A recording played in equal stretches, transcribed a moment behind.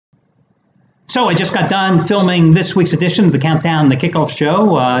So I just got done filming this week's edition of the Countdown, the Kickoff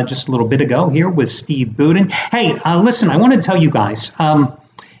Show, just a little bit ago here with Steve Budin. Hey, listen, I want to tell you guys,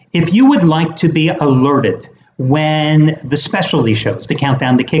 if you would like to be alerted when the specialty shows, the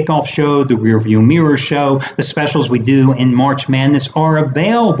Countdown, the Kickoff Show, the Rearview Mirror Show, the specials we do in March Madness are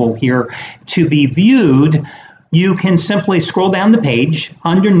available here to be viewed, you can simply scroll down the page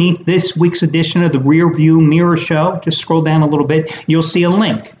underneath this week's edition of the Rearview Mirror Show. Just scroll down a little bit. You'll see a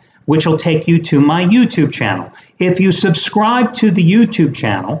link which will take you to my YouTube channel. If you subscribe to the YouTube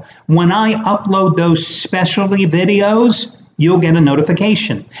channel, when I upload those specialty videos, you'll get a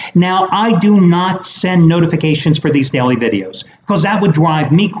notification. Now, I do not send notifications for these daily videos because that would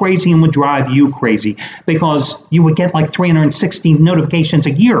drive me crazy and would drive you crazy because you would get like 360 notifications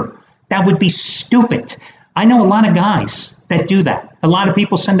a year. That would be stupid. I know a lot of guys that do that. A lot of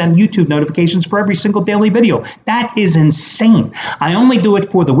people send out YouTube notifications for every single daily video. That is insane. I only do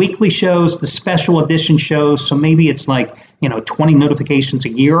it for the weekly shows, the special edition shows, so maybe it's like, 20 notifications a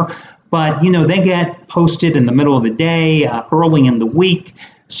year. But, they get posted in the middle of the day, early in the week.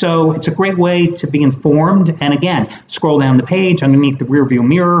 So it's a great way to be informed. And again, scroll down the page underneath the Rearview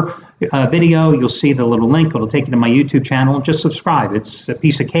Mirror video. You'll see the little link. It'll take you to my YouTube channel. Just subscribe. It's a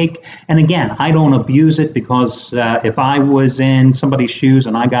piece of cake. And again, I don't abuse it because if I was in somebody's shoes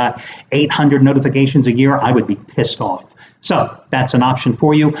and I got 800 notifications a year, I would be pissed off. So that's an option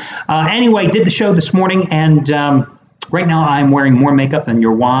for you. Anyway, did the show this morning, and right now I'm wearing more makeup than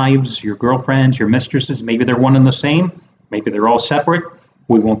your wives, your girlfriends, your mistresses. Maybe they're one and the same. Maybe they're all separate.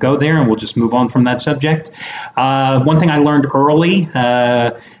 We won't go there, and we'll just move on from that subject. One thing I learned early,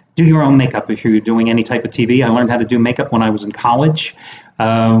 do your own makeup if you're doing any type of TV. I learned how to do makeup when I was in college.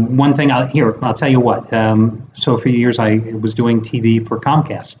 One thing, I'll tell you what. So for years, I was doing TV for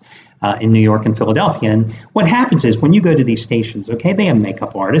Comcast in New York and Philadelphia. And what happens is when you go to these stations, okay, they have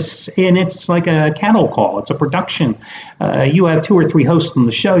makeup artists, and it's like a cattle call. It's a production. You have 2 or 3 hosts on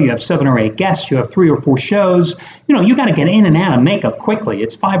the show. You have 7 or 8 guests. You have 3 or 4 shows. You got to get in and out of makeup quickly.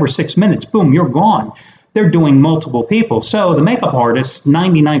 It's 5 or 6 minutes. Boom, you're gone. They're doing multiple people. So the makeup artists,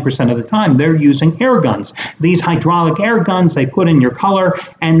 99% of the time, they're using air guns. These hydraulic air guns, they put in your color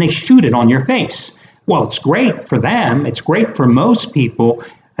and they shoot it on your face. Well, it's great for them. It's great for most people.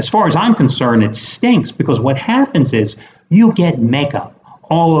 As far as I'm concerned, it stinks because what happens is you get makeup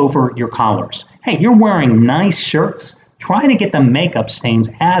all over your collars. Hey, you're wearing nice shirts. Try to get the makeup stains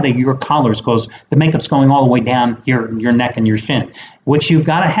out of your collars because the makeup's going all the way down your neck and your shin, which you've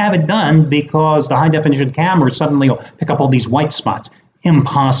got to have it done because the high-definition camera suddenly will pick up all these white spots.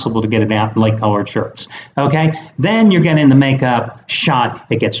 Impossible to get it out in light-colored shirts, okay? Then you're getting the makeup shot.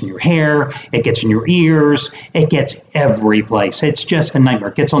 It gets in your hair. It gets in your ears. It gets every place. It's just a nightmare.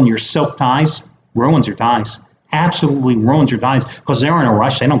 It gets on your silk ties, ruins your ties. Absolutely ruins your ties because they're in a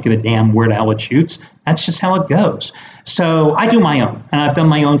rush. They don't give a damn where the hell it shoots. That's just how it goes. So I do my own, and I've done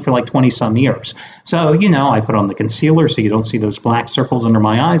my own for like 20-some years. So, I put on the concealer so you don't see those black circles under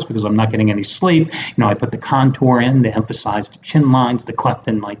my eyes because I'm not getting any sleep. I put the contour in to emphasize the chin lines, the cleft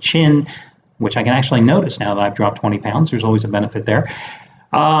in my chin, which I can actually notice now that I've dropped 20 pounds. There's always a benefit there.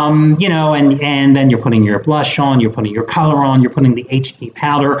 And then you're putting your blush on, you're putting your color on, you're putting the HD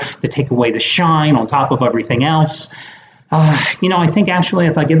powder to take away the shine on top of everything else. I think actually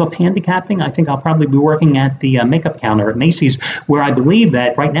if I give up handicapping, I think I'll probably be working at the makeup counter at Macy's, where I believe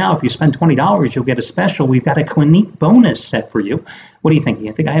that right now, if you spend $20, you'll get a special. We've got a Clinique bonus set for you. What do you think?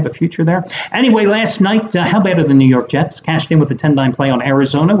 You think I have a future there? Anyway, last night, how bad are the New York Jets? Cashed in with a 10-9 play on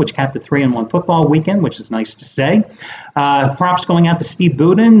Arizona, which capped a 3-1 football weekend, which is nice to say. Props going out to Steve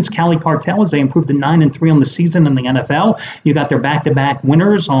Budin's Cali Cartel as they improved to 9-3 on the season in the NFL. You got their back-to-back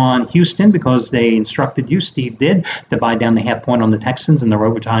winners on Houston because they instructed you, Steve did, to buy down the half point on the Texans in their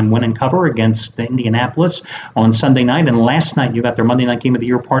overtime win and cover against Indianapolis on Sunday night. And last night, you got their Monday night game of the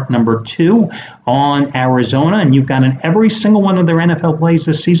year, part number 2 on Arizona. And you've got in every single one of their NFL plays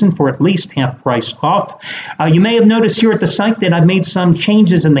this season for at least half price off. You may have noticed here at the site that I've made some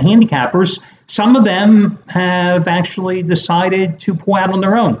changes in the handicappers. Some of them have actually decided to pull out on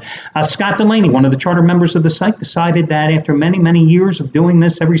their own. Scott Delaney, one of the charter members of the site, decided that after many, many years of doing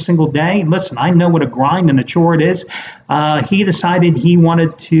this every single day, listen, I know what a grind and a chore it is. He decided he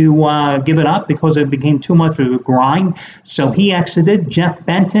wanted to give it up because it became too much of a grind. So he exited. Jeff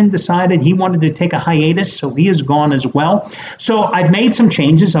Benton decided he wanted to take a hiatus, so he is gone as well. So I've made some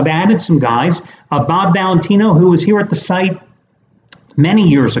changes. I've added some guys. Bob Valentino, who was here at the site many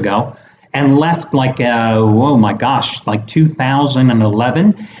years ago, and left like, like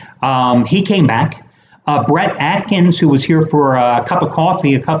 2011. He came back. Brett Atkins, who was here for a cup of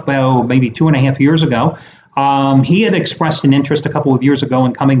coffee maybe 2.5 years ago, He had expressed an interest a couple of years ago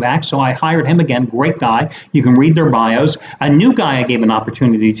in coming back, so I hired him again. Great guy. You can read their bios. A new guy I gave an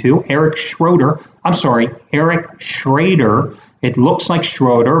opportunity to, Eric Schrader. It looks like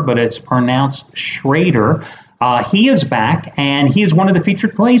Schroeder, but it's pronounced Schrader. He is back, and he is one of the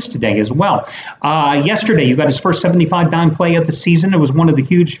featured plays today as well. Yesterday, you got his first 75-dime play of the season. It was one of the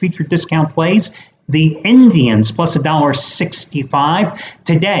huge featured discount plays. The Indians plus $1.65.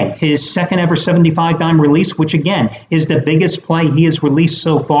 Today, his second ever 75-dime release, which again is the biggest play he has released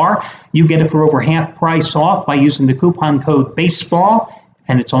so far. You get it for over half price off by using the coupon code BASEBALL.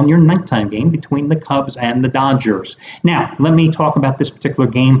 And it's on your nighttime game between the Cubs and the Dodgers. Now, let me talk about this particular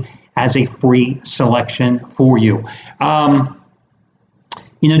game as a free selection for you. Jake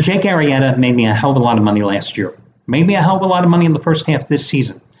Arrieta made me a hell of a lot of money last year. Made me a hell of a lot of money in the first half of this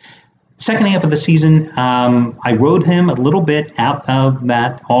season. Second half of the season, I rode him a little bit out of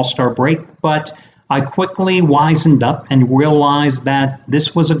that All-Star break, but I quickly wisened up and realized that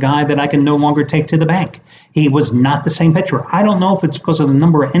this was a guy that I can no longer take to the bank. He was not the same pitcher. I don't know if it's because of the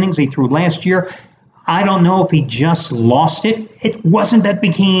number of innings he threw last year. I don't know if he just lost it. It wasn't that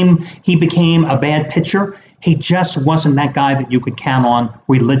he became a bad pitcher. He just wasn't that guy that you could count on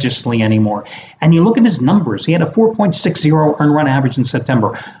religiously anymore. And you look at his numbers. He had a 4.60 earned run average in September,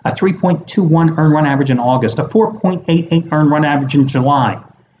 a 3.21 earned run average in August, a 4.88 earned run average in July.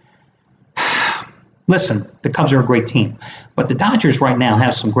 Listen, the Cubs are a great team, but the Dodgers right now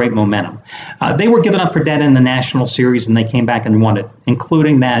have some great momentum. They were given up for dead in the National Series, and they came back and won it,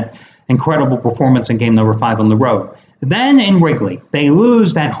 including that incredible performance in game number 5 on the road. Then in Wrigley, they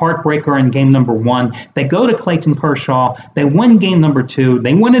lose that heartbreaker in game number 1. They go to Clayton Kershaw. They win game number 2.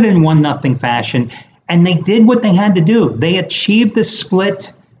 They win it in 1-0 fashion, and they did what they had to do. They achieved the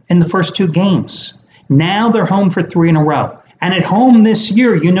split in the first 2 games. Now they're home for 3 in a row. And at home this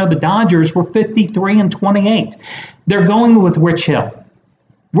year, the Dodgers were 53-28. They're going with Rich Hill.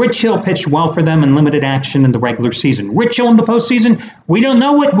 Rich Hill pitched well for them in limited action in the regular season. Rich Hill in the postseason, we don't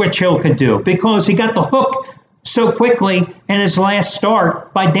know what Rich Hill could do because he got the hook so quickly in his last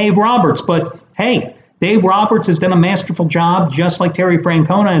start by Dave Roberts. But hey, Dave Roberts has done a masterful job, just like Terry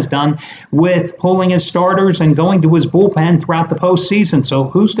Francona has done, with pulling his starters and going to his bullpen throughout the postseason. So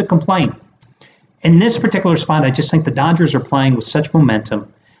who's to complain? In this particular spot, I just think the Dodgers are playing with such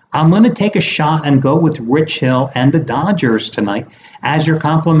momentum. I'm going to take a shot and go with Rich Hill and the Dodgers tonight as your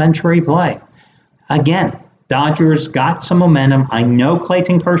complimentary play. Again, Dodgers got some momentum. I know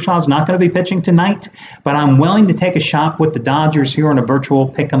Clayton Kershaw is not going to be pitching tonight, but I'm willing to take a shot with the Dodgers here in a virtual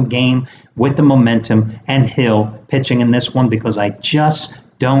pick'em game with the momentum and Hill pitching in this one because I just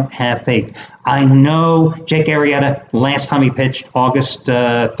don't have faith. I know Jake Arrieta, last time he pitched, August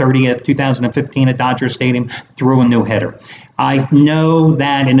 30th, 2015 at Dodger Stadium, threw a no hitter. I know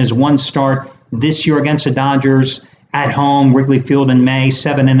that in his one start this year against the Dodgers at home, Wrigley Field in May,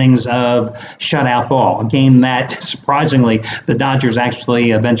 7 innings of shutout ball, a game that, surprisingly, the Dodgers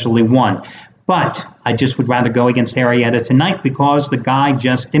actually eventually won. But I just would rather go against Arrieta tonight because the guy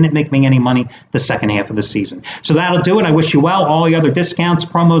just didn't make me any money the second half of the season. So that'll do it. I wish you well. All the other discounts,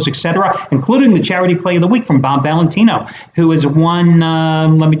 promos, etc., including the charity play of the week from Bob Valentino, who has won,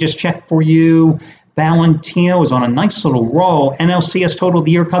 let me just check for you. Valentino is on a nice little roll. NLCS total of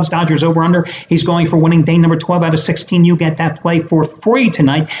the year, Cubs, Dodgers over under. He's going for winning day number 12 out of 16. You get that play for free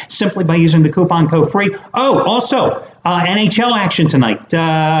tonight simply by using the coupon code FREE. Oh, also, NHL action tonight.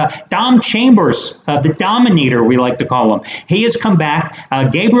 Dom Chambers, the Dominator, we like to call him. He has come back.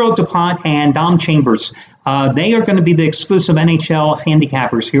 Gabriel DuPont and Dom Chambers. They are going to be the exclusive NHL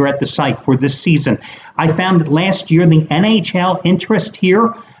handicappers here at the site for this season. I found that last year the NHL interest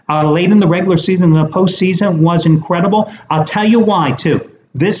here late in the regular season and the postseason was incredible. I'll tell you why, too.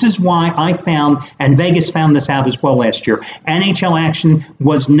 This is why I found, and Vegas found this out as well last year, NHL action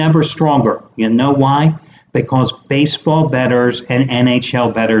was never stronger. You know why? Because baseball bettors and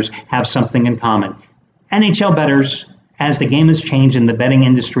NHL bettors have something in common. NHL bettors, as the game has changed and the betting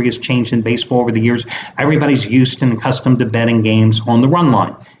industry has changed in baseball over the years, everybody's used and accustomed to betting games on the run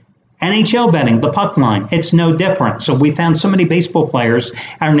line. NHL betting, the puck line, it's no different. So we found so many baseball players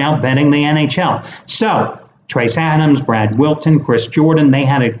are now betting the NHL. So Trace Adams, Brad Wilton, Chris Jordan, they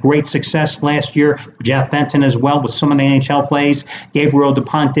had a great success last year. Jeff Benton as well with so many NHL plays. Gabriel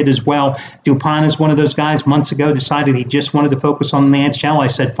DuPont did as well. DuPont is one of those guys months ago decided he just wanted to focus on the NHL. I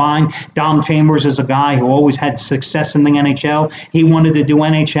said, fine. Dom Chambers is a guy who always had success in the NHL. He wanted to do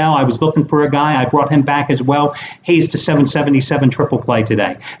NHL. I was looking for a guy. I brought him back as well. He's the 777 triple play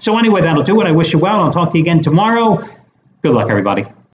today. So anyway, that'll do it. I wish you well. I'll talk to you again tomorrow. Good luck, everybody.